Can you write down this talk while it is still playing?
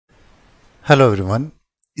Hello everyone.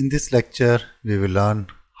 In this lecture we will learn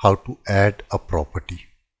how to add a property.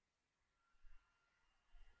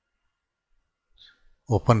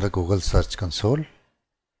 Open the Google search console.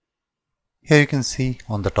 Here you can see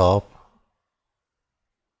on the top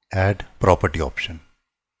add property option.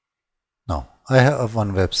 Now I have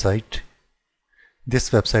one website. This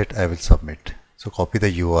website I will submit. So copy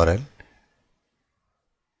the URL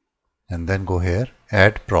and then go here,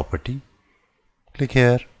 add property. Click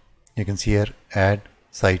here. You can see here add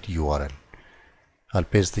site URL. I'll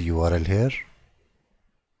paste the URL here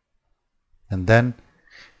and then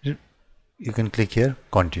you can click here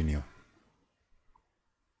continue.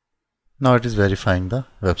 Now it is verifying the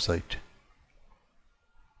website.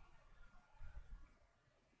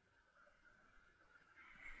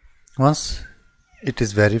 Once it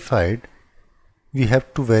is verified, we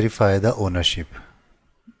have to verify the ownership.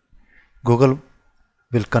 Google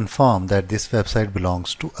will confirm that this website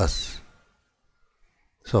belongs to us.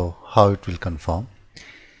 So how it will confirm?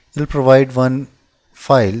 It will provide one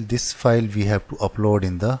file. This file we have to upload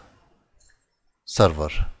in the server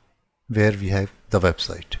where we have the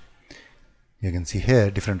website. You can see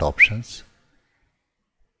here different options.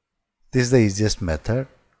 This is the easiest method.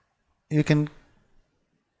 You can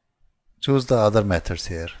choose the other methods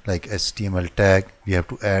here like HTML tag. We have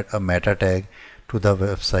to add a meta tag to the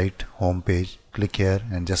website home page. Click here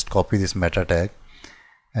and just copy this meta tag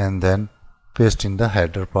and then paste in the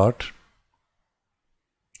header part,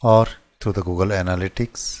 or through the Google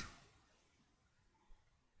Analytics,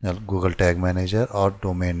 Google Tag Manager, or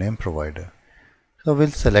domain name provider. So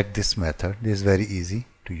we'll select this method. This is very easy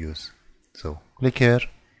to use. So click here,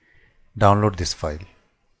 download this file.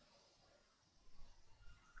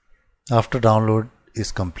 After download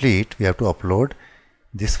is complete, we have to upload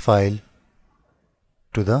this file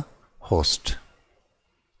to the host.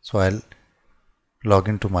 So I'll log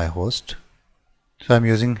into my host. So I'm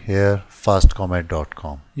using here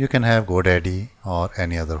fastcomet.com. You can have GoDaddy or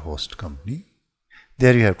any other host company.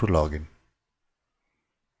 There you have to log in.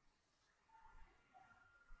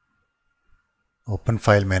 Open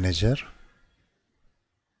File Manager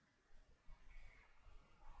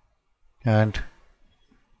and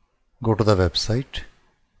go to the website.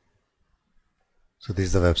 So this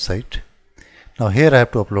is the website. Now here I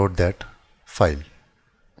have to upload that file.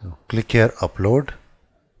 So click here upload,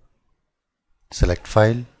 select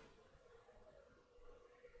file,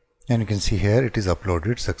 and you can see here it is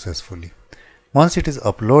uploaded successfully. Once it is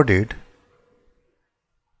uploaded,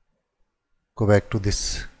 go back to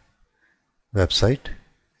this website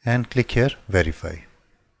and click here verify.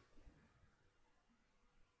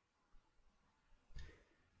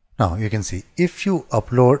 Now you can see if you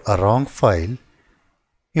upload a wrong file,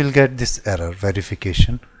 you'll get this error,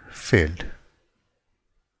 verification failed,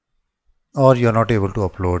 or you're not able to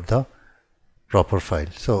upload the proper file.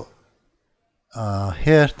 So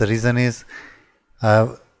here the reason is I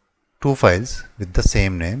have two files with the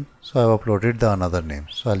same name, so I've uploaded the another name.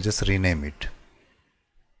 So I'll just rename it.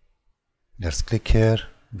 Just click here,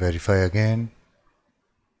 verify again,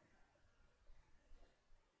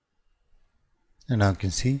 and now you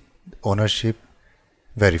can see ownership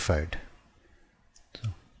verified. So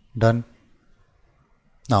done.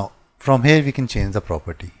 Now from here we can change the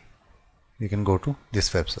property. We can go to this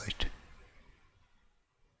website.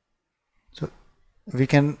 So we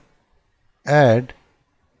can add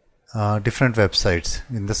different websites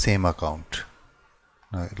in the same account.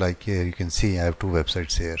 Like here you can see I have two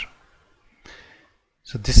websites here.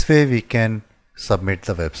 So this way we can submit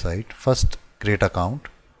the website. First create account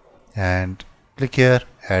and click here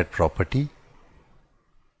add property,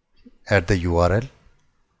 add the URL,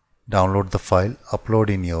 download the file, upload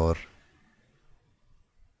in your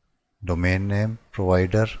domain name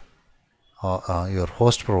provider, your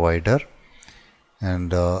host provider,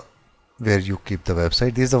 and where you keep the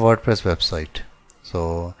website. This is a WordPress website,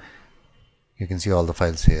 so you can see all the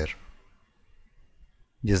files here.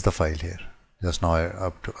 This is the file here. Just now I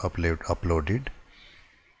uploaded,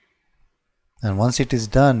 and once it is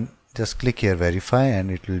done, just click here verify and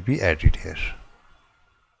it will be added here.